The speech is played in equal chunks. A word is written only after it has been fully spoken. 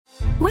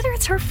Whether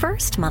it's her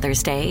first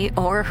Mother's Day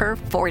or her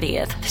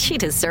 40th, she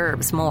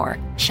deserves more.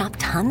 Shop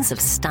tons of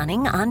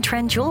stunning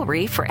on-trend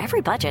jewelry for every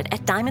budget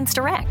at Diamonds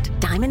Direct.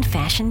 Diamond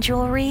fashion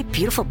jewelry,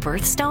 beautiful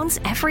birthstones,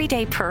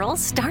 everyday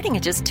pearls starting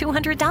at just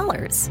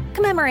 $200.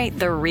 Commemorate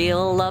the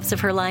real loves of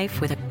her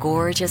life with a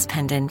gorgeous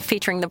pendant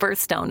featuring the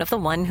birthstone of the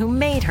one who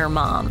made her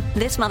mom.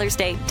 This Mother's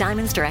Day,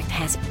 Diamonds Direct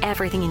has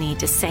everything you need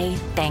to say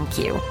thank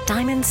you.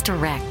 Diamonds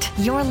Direct.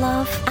 Your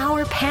love,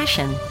 our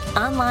passion.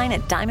 Online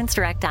at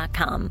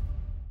diamondsdirect.com.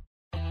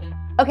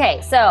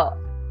 Okay, so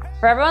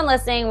for everyone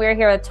listening, we're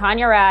here with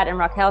Tanya Rad and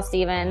Raquel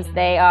Stevens.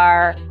 They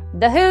are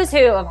the who's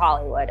who of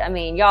Hollywood. I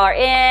mean, y'all are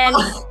in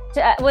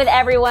with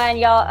everyone.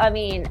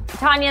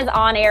 Tanya's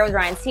on air with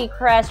Ryan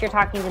Seacrest. You're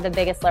talking to the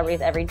biggest celebrities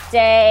every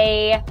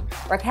day.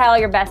 Raquel,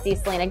 your bestie,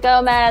 Selena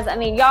Gomez. I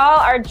mean, y'all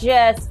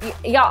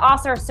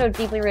also are so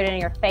deeply rooted in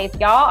your faith.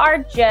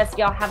 Y'all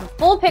have a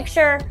full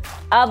picture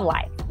of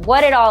life,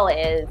 what it all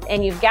is,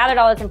 and you've gathered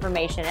all this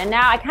information. And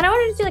now I kind of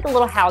wanted to do like a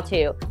little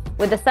how-to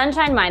with the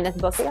Sunshine Mind, this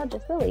book that y'all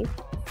just released,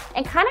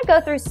 and kind of go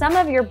through some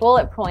of your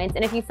bullet points.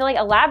 And if you feel like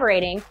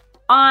elaborating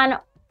on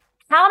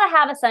how to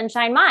have a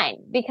sunshine mind,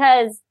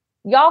 because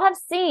y'all have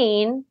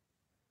seen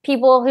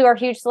people who are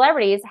huge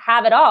celebrities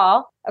have it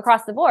all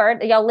across the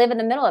board. Y'all live in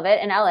the middle of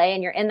it in LA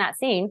and you're in that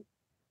scene.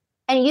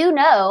 And you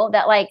know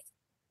that like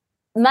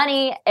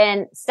money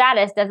and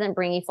status doesn't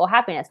bring you full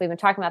happiness. We've been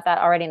talking about that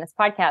already in this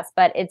podcast,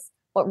 but it's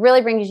what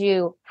really brings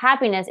you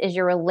happiness is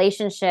your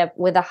relationship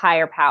with a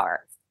higher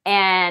power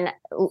and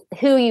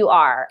who you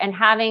are, and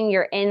having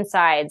your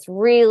insides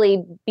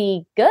really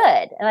be good,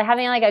 and like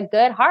having like a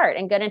good heart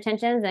and good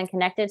intentions and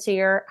connected to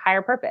your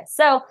higher purpose.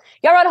 So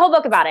y'all wrote a whole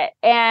book about it.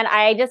 And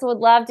I just would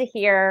love to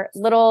hear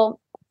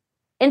little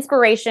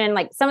inspiration,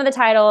 like some of the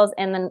titles,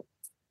 and then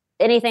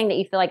anything that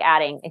you feel like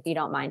adding, if you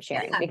don't mind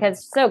sharing, because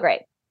it's so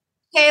great.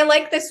 Okay, I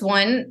like this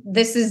one.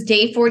 This is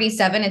day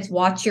 47. It's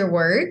Watch Your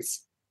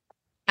Words.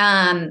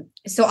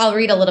 So I'll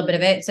read a little bit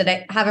of it. So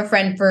I have a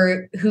friend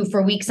who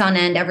for weeks on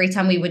end, every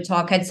time we would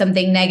talk, had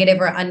something negative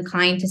or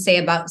unkind to say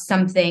about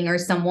something or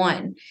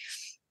someone.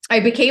 I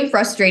became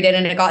frustrated,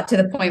 and it got to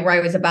the point where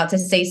I was about to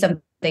say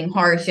something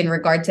harsh in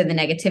regard to the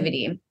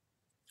negativity.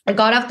 I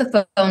got off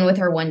the phone with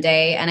her one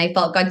day, and I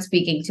felt God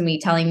speaking to me,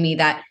 telling me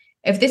that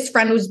if this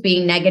friend was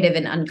being negative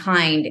and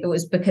unkind, it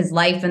was because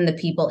life and the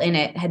people in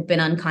it had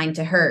been unkind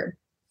to her.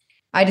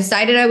 I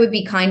decided I would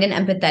be kind and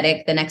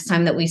empathetic the next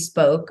time that we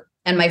spoke,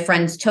 and my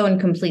friend's tone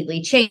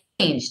completely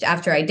changed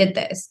after I did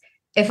this.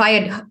 If I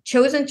had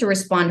chosen to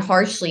respond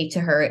harshly to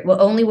her, it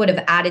only would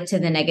have added to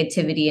the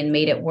negativity and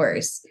made it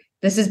worse.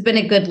 This has been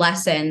a good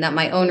lesson that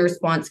my own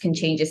response can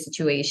change a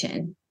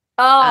situation.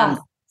 So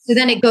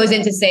then it goes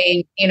into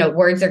saying,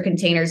 words are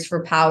containers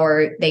for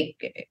power. They,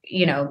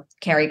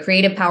 carry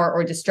creative power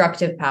or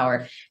destructive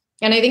power.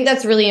 And I think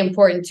that's really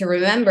important to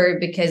remember,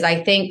 because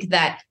I think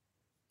that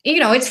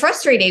it's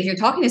frustrating if you're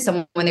talking to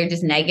someone when they're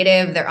just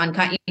negative, they're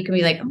unkind. You can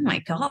be like, oh my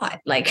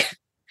God, like,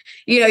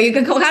 you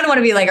can kind of want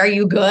to be like, are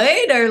you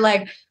good? Or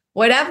like,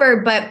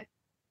 whatever. But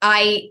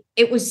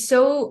it was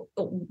so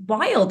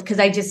wild, because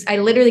I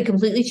literally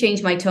completely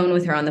changed my tone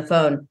with her on the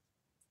phone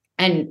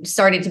and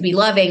started to be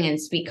loving and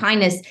speak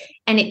kindness.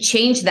 And it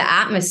changed the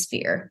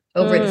atmosphere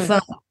over the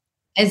phone.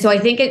 And so I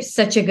think it's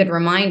such a good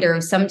reminder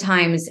of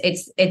sometimes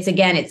it's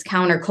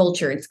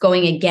counterculture. It's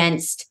going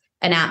against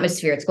an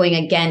atmosphere. It's going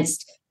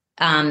against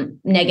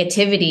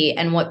negativity.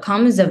 And what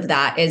comes of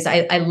that is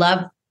I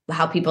love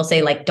how people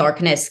say like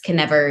darkness can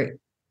never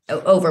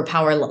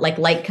overpower, like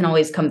light can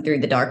always come through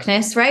the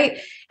darkness, right?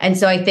 And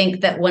so I think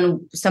that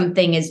when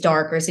something is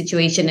dark or a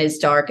situation is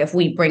dark, if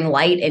we bring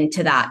light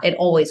into that, it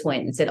always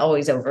wins. It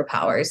always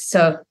overpowers.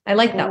 So I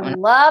like that one.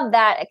 Love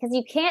that, because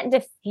you can't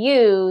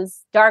diffuse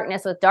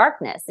darkness with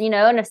darkness,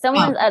 and if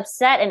someone's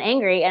upset and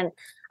angry, and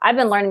I've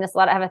been learning this a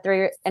lot. I have a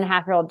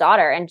 3.5-year-old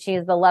daughter, and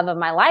she's the love of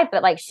my life,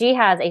 but like she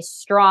has a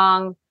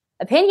strong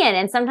opinion,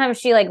 and sometimes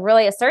she like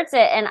really asserts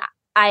it, and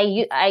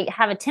I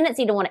have a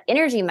tendency to want to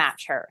energy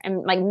match her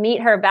and like meet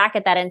her back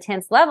at that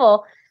intense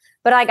level.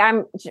 But like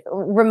I'm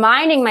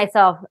reminding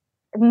myself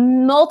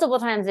multiple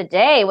times a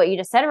day, what you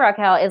just said,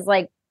 Raquel, is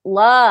like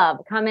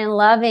come in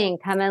loving.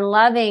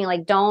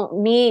 Like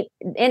don't meet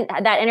in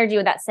that energy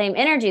with that same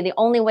energy. The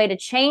only way to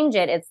change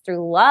it is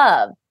through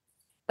love.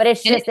 But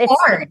it's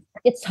hard.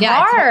 It's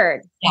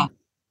hard. Yeah.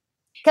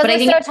 Because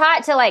we're so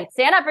taught to like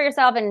stand up for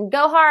yourself and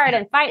go hard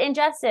and fight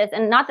injustice.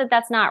 And not that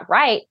that's not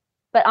right.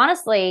 But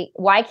honestly,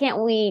 why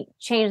can't we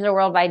change the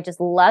world by just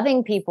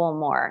loving people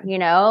more,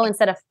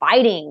 instead of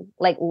fighting,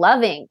 like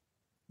loving?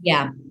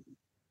 Yeah.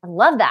 I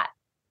love that.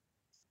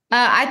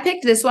 I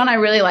picked this one. I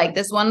really like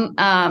this one.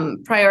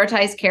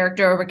 Prioritize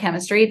character over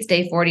chemistry. It's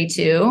day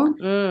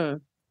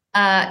 42.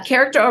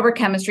 Character over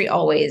chemistry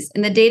always.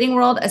 In the dating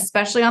world,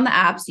 especially on the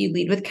apps, you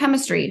lead with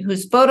chemistry.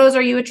 Whose photos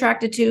are you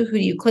attracted to? Who do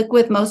you click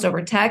with most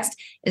over text?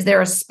 Is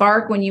there a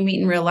spark when you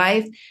meet in real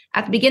life?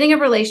 At the beginning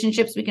of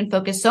relationships, we can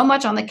focus so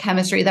much on the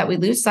chemistry that we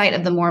lose sight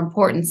of the more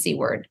important C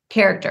word,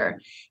 character.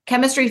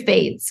 Chemistry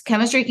fades.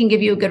 Chemistry can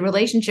give you a good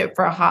relationship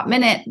for a hot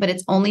minute, but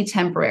it's only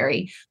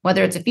temporary,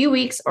 whether it's a few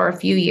weeks or a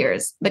few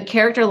years. But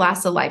character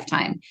lasts a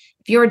lifetime.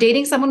 if you're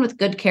dating someone with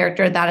good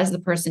character, that is the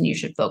person you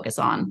should focus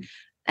on.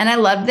 And I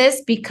love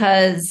this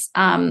because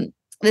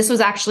this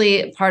was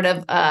actually part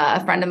of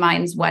a friend of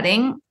mine's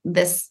wedding,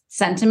 this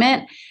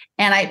sentiment.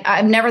 And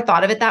I've never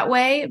thought of it that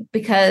way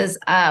because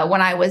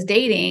when I was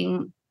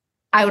dating,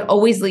 I would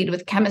always lead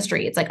with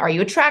chemistry. It's like, are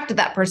you attracted to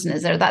that person?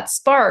 Is there that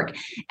spark?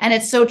 And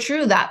it's so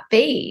true that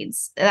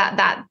fades,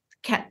 that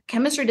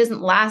chemistry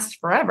doesn't last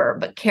forever,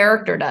 but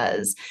character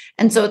does.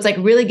 And so it's like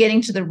really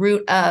getting to the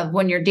root of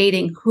when you're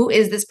dating, who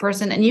is this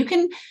person? And you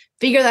can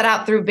figure that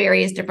out through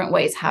various different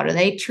ways. How do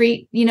they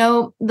treat,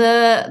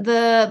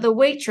 the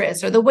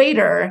waitress or the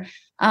waiter?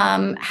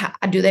 How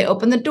do they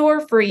open the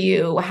door for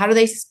you? How do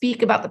they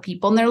speak about the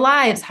people in their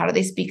lives? How do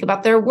they speak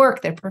about their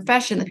work, their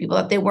profession, the people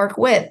that they work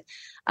with?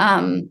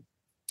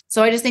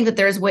 So I just think that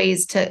there's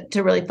ways to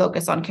really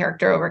focus on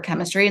character over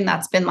chemistry. And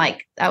that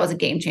was a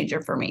game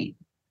changer for me.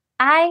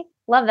 I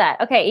love that.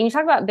 Okay. And you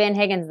talk about Ben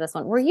Higgins, this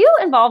one. Were you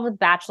involved with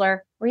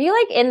Bachelor? Were you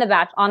like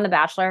on The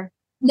Bachelor?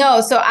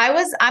 No. So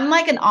I'm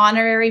like an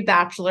honorary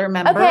Bachelor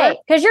member. Okay.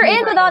 Because you're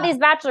in with all these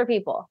Bachelor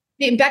people.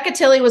 Becca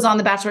Tilley was on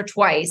The Bachelor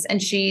twice,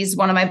 and she's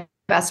one of my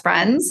best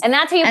friends. And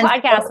that's who you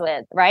podcast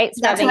with, right?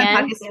 That's who I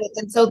podcast with.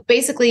 And so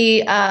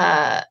basically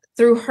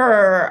through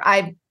her,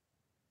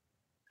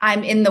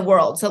 I'm in the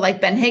world. So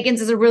like Ben Higgins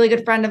is a really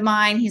good friend of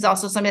mine. He's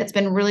also somebody that's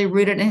been really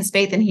rooted in his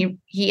faith. And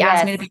he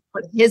asked me to be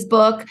part of his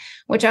book,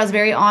 which I was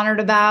very honored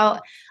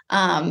about.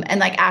 And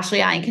like Ashley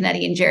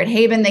Iancanetti and Jared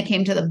Haven, they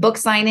came to the book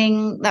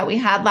signing that we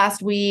had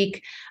last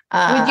week.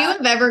 Would you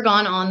have ever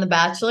gone on The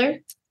Bachelor?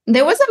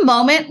 There was a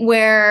moment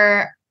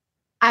where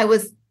I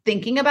was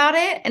thinking about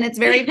it. And it's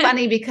very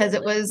funny because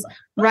it was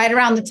right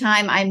around the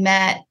time I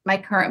met my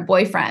current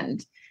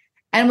boyfriend.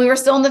 And we were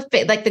still in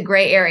the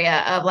gray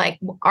area of like,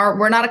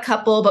 we're not a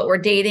couple, but we're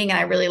dating. And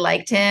I really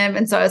liked him.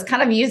 And so I was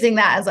kind of using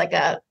that as like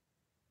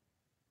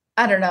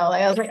I don't know.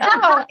 Like I was like,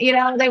 oh,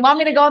 they want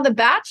me to go on The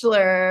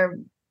Bachelor.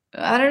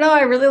 I don't know.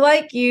 I really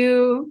like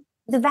you.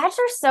 The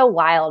Bachelor's so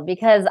wild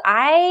because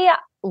I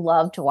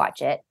love to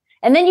watch it.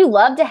 And then you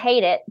love to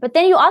hate it, but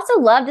then you also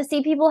love to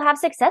see people have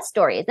success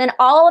stories. And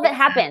all of it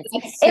happens.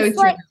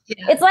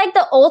 It's like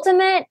the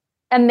ultimate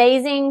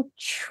amazing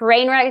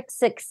train wreck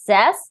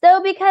success though,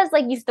 because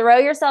like you throw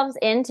yourselves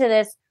into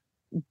this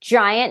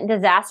giant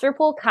disaster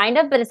pool kind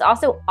of, but it's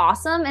also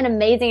awesome and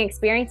amazing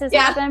experiences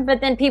happen,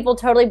 but then people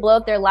totally blow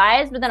up their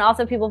lives, but then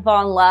also people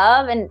fall in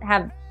love and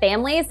have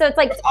families. So it's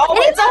like it's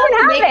always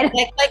happen.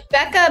 Like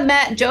Becca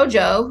met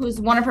JoJo, who's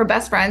one of her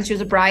best friends. She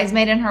was a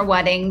bridesmaid in her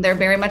wedding. They're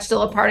very much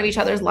still a part of each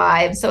other's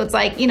lives. So it's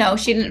like,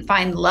 she didn't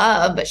find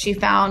love, but she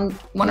found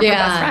one of her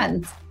best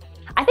friends.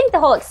 I think the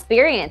whole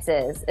experience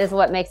is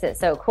what makes it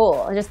so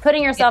cool. Just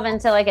putting yourself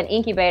into like an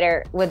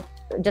incubator with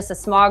just a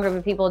small group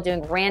of people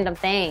doing random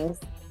things,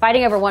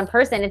 fighting over one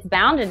person, it's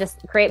bound to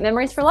just create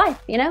memories for life,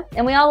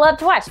 and we all love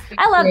to watch.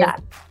 I love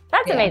that.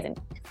 That's amazing.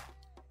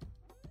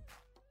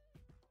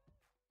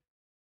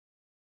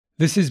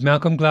 This is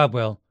Malcolm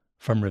Gladwell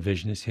from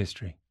Revisionist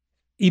History.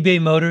 eBay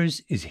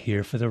Motors is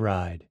here for the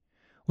ride.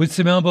 With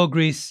some elbow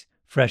grease,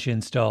 fresh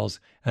installs,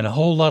 and a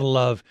whole lot of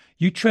love,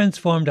 you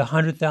transformed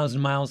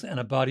 100,000 miles and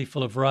a body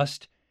full of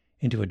rust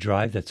into a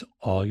drive that's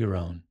all your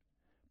own.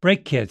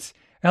 Brake kits,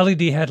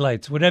 LED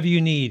headlights, whatever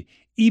you need,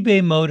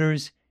 eBay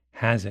Motors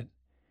has it.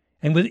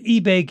 And with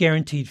eBay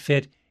Guaranteed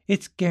Fit,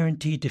 it's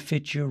guaranteed to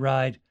fit your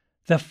ride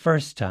the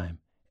first time,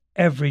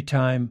 every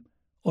time,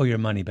 or your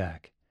money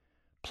back.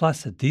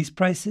 Plus, at these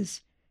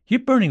prices, you're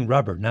burning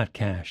rubber, not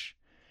cash.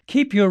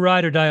 Keep your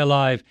ride or die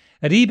alive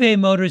at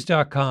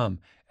ebaymotors.com.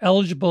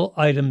 Eligible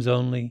items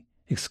only.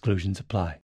 Exclusions apply.